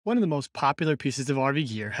One of the most popular pieces of RV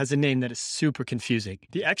gear has a name that is super confusing.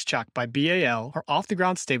 The X Chock by BAL are off the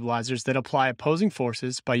ground stabilizers that apply opposing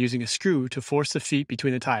forces by using a screw to force the feet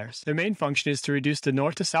between the tires. Their main function is to reduce the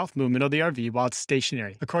north to south movement of the RV while it's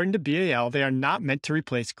stationary. According to BAL, they are not meant to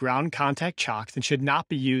replace ground contact chocks and should not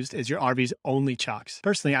be used as your RV's only chocks.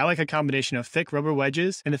 Personally, I like a combination of thick rubber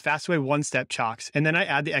wedges and the Fastway one-step chocks, and then I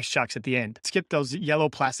add the X Chocks at the end. Skip those yellow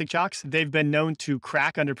plastic chocks. They've been known to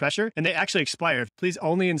crack under pressure, and they actually expire. Please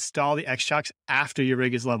only install the X Chocks after your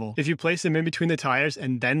rig is level. If you place them in between the tires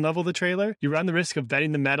and then level the trailer, you run the risk of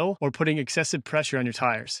bending the metal or putting excessive pressure on your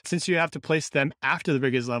tires. Since you have to place them after the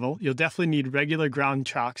rig is level, you'll definitely need regular ground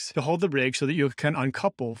chocks to hold the rig so that you can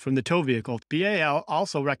uncouple from the tow vehicle. BAL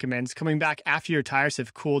also recommends coming back after your tires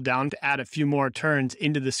have cooled down to add a few more turns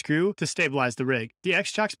into the screw to stabilize the rig. The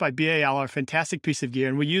X Chocks by BAL are a fantastic piece of gear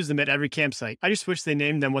and we use them at every campsite. I just wish they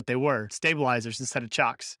named them what they were, stabilizers instead of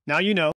chocks. Now you know.